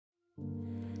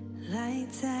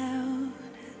lights out,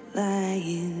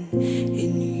 lying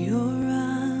in your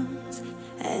arms,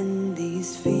 and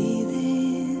these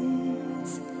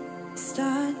feelings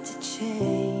start to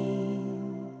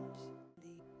change.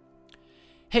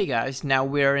 Hey guys, now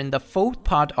we're in the fourth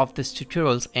part of this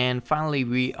tutorials, and finally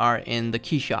we are in the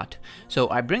keyshot. So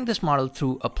I bring this model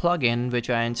through a plugin which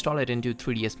I install it into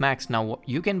 3ds Max. Now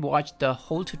you can watch the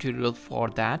whole tutorial for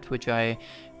that, which I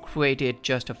created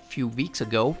just a few weeks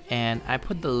ago, and I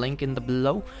put the link in the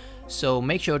below, so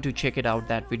make sure to check it out,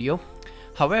 that video.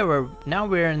 However, now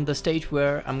we're in the stage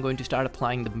where I'm going to start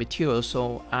applying the material.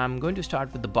 So I'm going to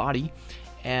start with the body,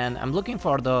 and I'm looking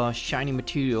for the shiny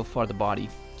material for the body.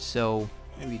 So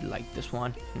maybe like this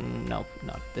one. No,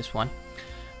 not this one,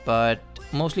 but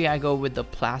mostly I go with the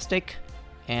plastic,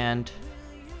 and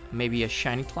maybe a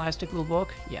shiny plastic will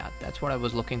work. Yeah, that's what I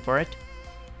was looking for it.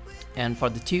 And for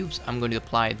the tubes, I'm going to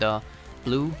apply the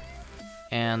blue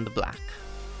and the black.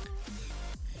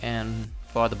 And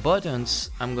for the buttons,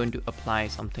 I'm going to apply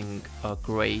something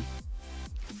gray.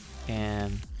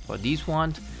 And for these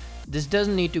ones, this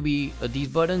doesn't need to be these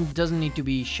buttons doesn't need to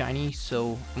be shiny,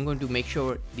 so I'm going to make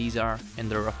sure these are in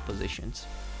the rough positions.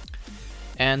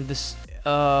 And this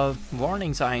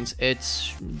warning signs,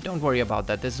 it's don't worry about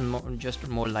that. This is just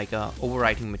more like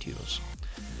overwriting materials.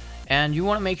 And you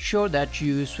want to make sure that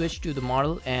you switch to the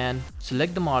model and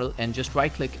select the model and just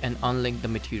right click and unlink the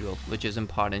material, which is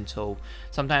important. So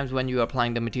sometimes when you are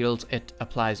applying the materials, it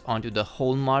applies onto the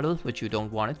whole model, which you don't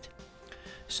want it.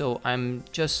 So I'm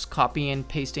just copying and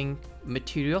pasting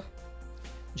material,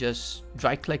 just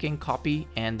right clicking, copy,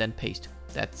 and then paste.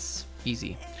 That's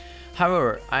easy.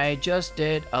 However, I just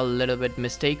did a little bit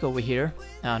mistake over here.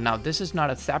 Now this is not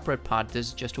a separate part, this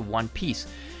is just a one piece.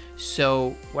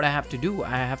 So what I have to do,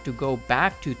 I have to go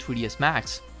back to 3ds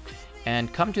Max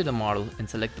and come to the model and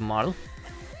select the model,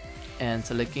 and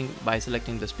by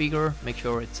selecting the speaker, make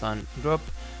sure it's on group.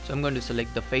 So I'm going to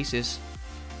select the faces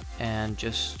and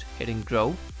just hitting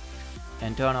grow,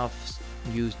 and turn off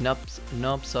use nub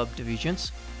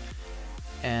subdivisions,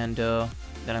 and then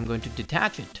I'm going to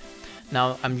detach it.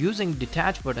 Now I'm using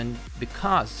detach button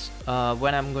because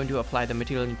when I'm going to apply the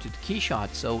material into the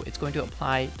keyshot, so it's going to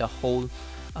apply the whole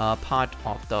part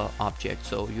of the object.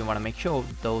 So you want to make sure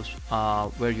those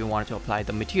where you want to apply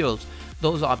the materials,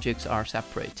 those objects are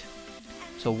separate.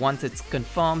 So once it's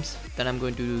confirms, then I'm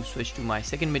going to switch to my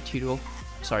second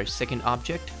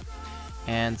object,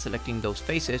 and selecting those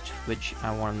faces which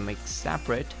I want to make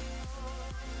separate.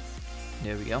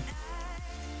 There we go.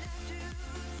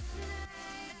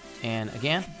 And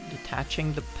again,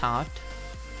 detaching the part.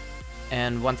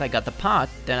 And once I got the part,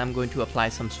 then I'm going to apply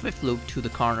some swift loop to the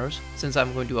corners, since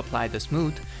I'm going to apply the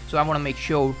smooth. So I want to make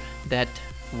sure that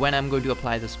when I'm going to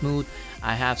apply the smooth,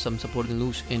 I have some supporting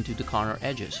loops into the corner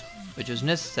edges, which is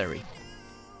necessary.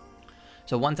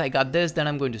 So once I got this, then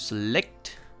I'm going to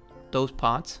select those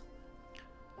parts.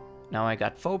 Now I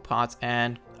got 4 parts,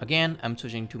 and again I'm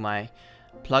switching to my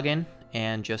plugin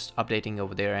and just updating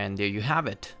over there, and there you have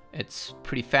it. It's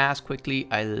pretty fast, quickly.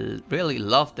 I really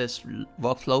love this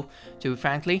workflow, to be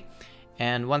frankly.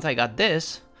 And once I got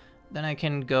this, then I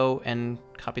can go and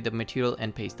copy the material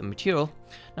and paste the material.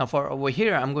 Now for over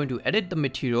here, I'm going to edit the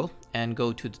material and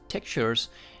go to the textures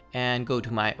and go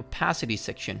to my opacity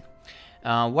section.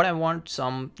 What I want,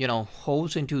 some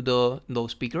holes into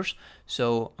those speakers,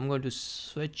 so I'm going to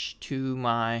switch to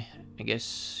my, I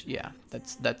guess, yeah,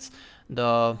 that's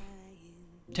the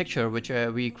texture which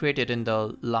we created in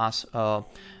the last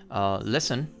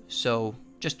lesson. So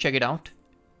just check it out.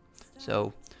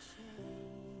 So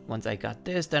once I got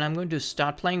this, then I'm going to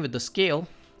start playing with the scale,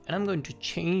 and I'm going to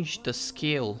change the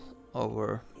scale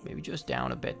over, maybe just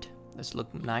down a bit. Let's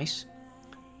look nice,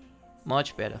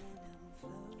 much better.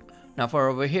 Now for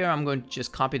over here, I'm going to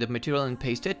just copy the material and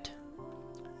paste it,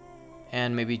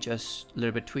 and maybe just a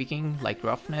little bit tweaking like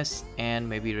roughness and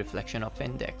maybe reflection of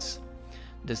index.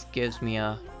 This gives me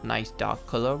a nice dark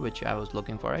color, which I was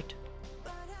looking for it.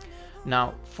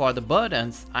 Now for the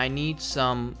buttons, I need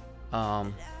some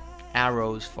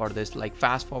arrows for this, like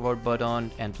fast forward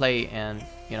button and play, and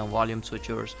volume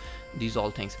switchers, these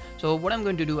all things. So what I'm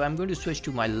going to do, I'm going to switch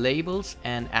to my labels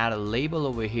and add a label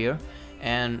over here.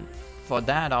 And for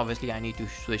that, obviously I need to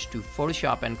switch to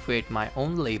Photoshop and create my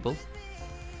own label.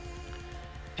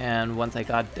 And once I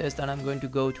got this, then I'm going to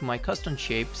go to my custom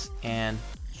shapes and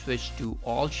switch to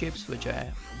all shapes, which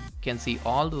I can see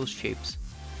all those shapes.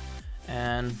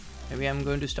 And maybe I'm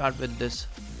going to start with this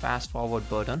fast forward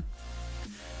button.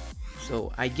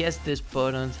 So I guess this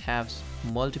button has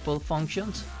multiple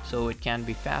functions, so it can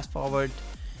be fast forward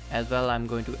as well. I'm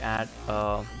going to add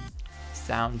a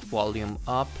sound volume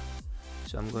up,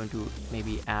 so I'm going to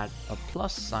maybe add a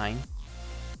plus sign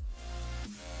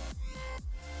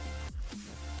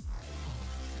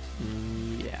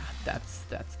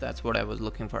That's what I was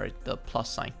looking for, the plus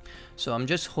sign. So I'm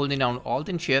just holding down Alt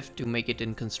and Shift to make it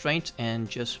in constraints and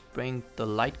just bring the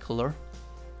light color,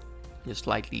 just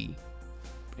slightly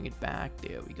bring it back.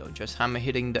 There we go. Just I'm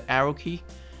hitting the arrow key,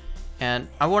 and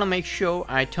I want to make sure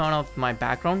I turn off my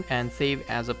background and save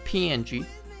as a PNG.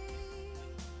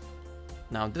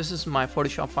 Now this is my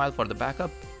Photoshop file for the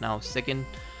backup. Now second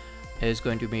is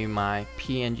going to be my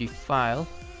PNG file,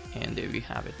 and there we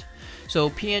have it. So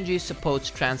PNG supports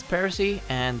transparency,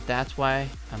 and that's why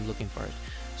I'm looking for it.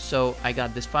 So I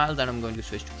got this file, then I'm going to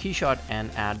switch to keyshot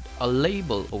and add a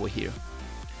label over here.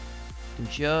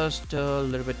 Just a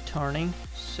little bit turning.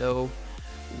 So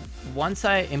once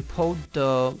I import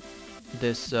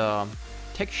this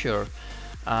texture,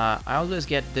 I always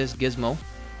get this gizmo.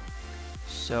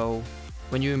 So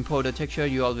when you import a texture,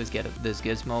 you always get this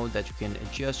gizmo that you can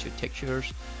adjust your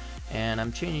textures. And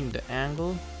I'm changing the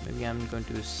angle. Maybe I'm going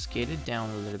to scale it down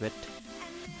a little bit.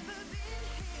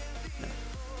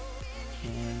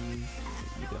 And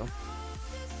there you go.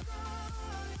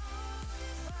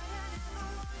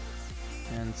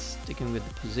 And sticking with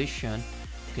the position,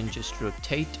 you can just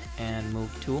rotate and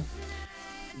move tool.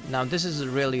 Now this is a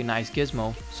really nice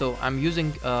gizmo. So I'm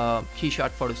using keyshot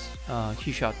for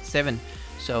keyshot 7.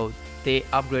 So they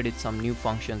upgraded some new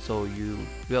functions, so you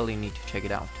really need to check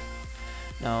it out.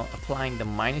 Now applying the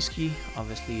minus key,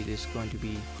 obviously it is going to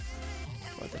be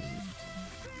for the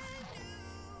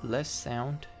less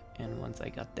sound. And once I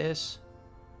got this,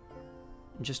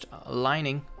 just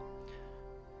aligning,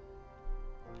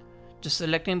 just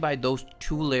selecting by those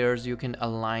two layers, you can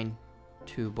align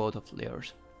to both of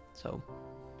layers. So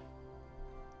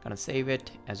gonna save it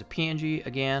as a PNG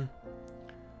again,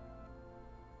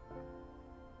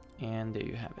 and there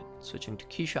you have it. Switching to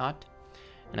keyshot.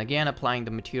 And again, applying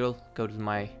the material, go to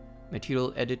my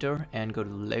material editor and go to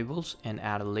labels and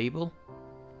add a label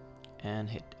and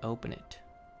hit open it.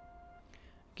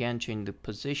 Again, change the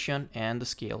position and the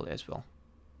scale as well.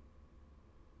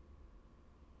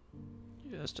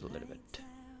 Just a little bit.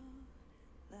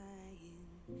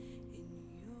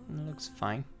 It looks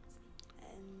fine.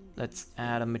 Let's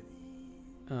add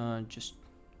a just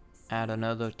add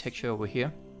another texture over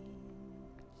here.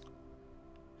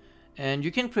 And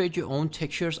you can create your own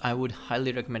textures. I would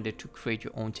highly recommend it to create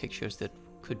your own textures. That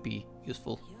could be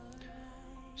useful.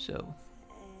 So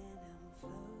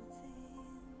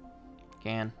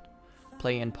again,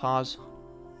 play and pause.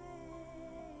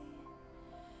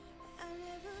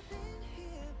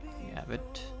 You have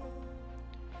it.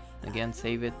 Again,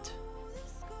 save it.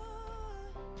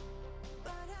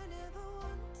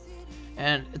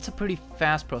 And it's a pretty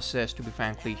fast process, to be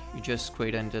frankly. You just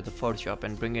create it into the Photoshop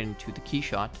and bring it into the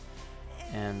keyshot.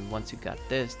 And once you got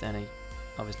this, then I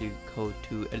obviously go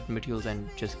to edit materials and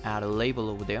just add a label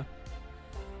over there.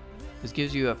 This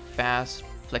gives you a fast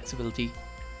flexibility.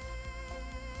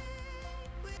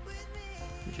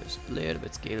 Just a little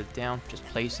bit scale it down, just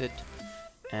place it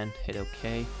and hit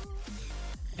OK.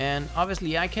 And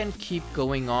obviously I can keep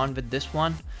going on with this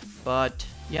one, but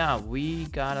yeah, we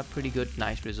got a pretty good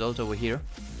nice result over here.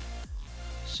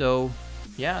 So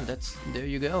yeah, there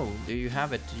you go, there you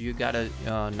have it. You got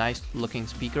a nice looking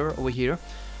speaker over here.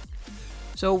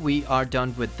 So we are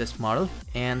done with this model,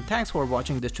 and thanks for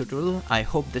watching this tutorial. I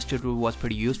hope this tutorial was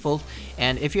pretty useful,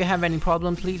 and if you have any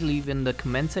problem, please leave in the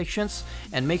comment sections,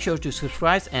 and make sure to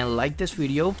subscribe and like this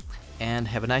video, and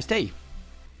have a nice day.